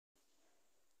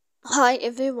Hi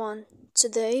everyone.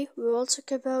 Today we will talk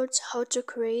about how to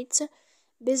create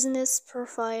business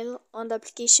profile on the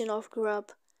application of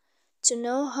Grab. To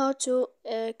know how to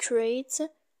create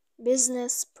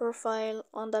business profile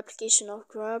on the application of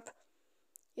Grab,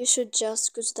 you should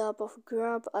just go to the app of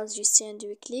Grab as you see and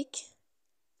you click.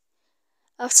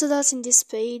 After that, in this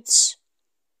page,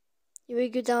 you will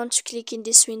go down to click in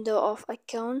this window of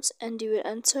account and you will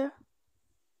enter.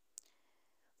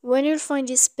 When you find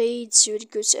this page, you will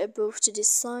go to above to this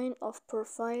sign of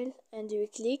profile and you will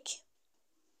click.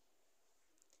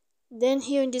 Then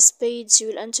here in this page, you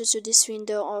will enter to this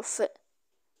window of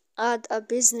add a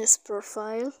business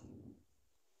profile.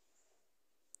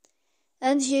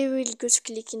 And here we will go to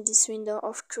click in this window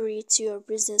of create your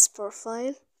business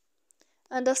profile.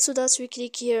 And after that, we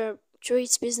click here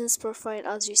create business profile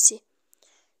as you see.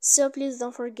 So please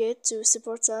don't forget to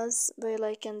support us by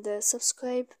like and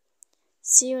subscribe.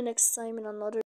 See you next time in another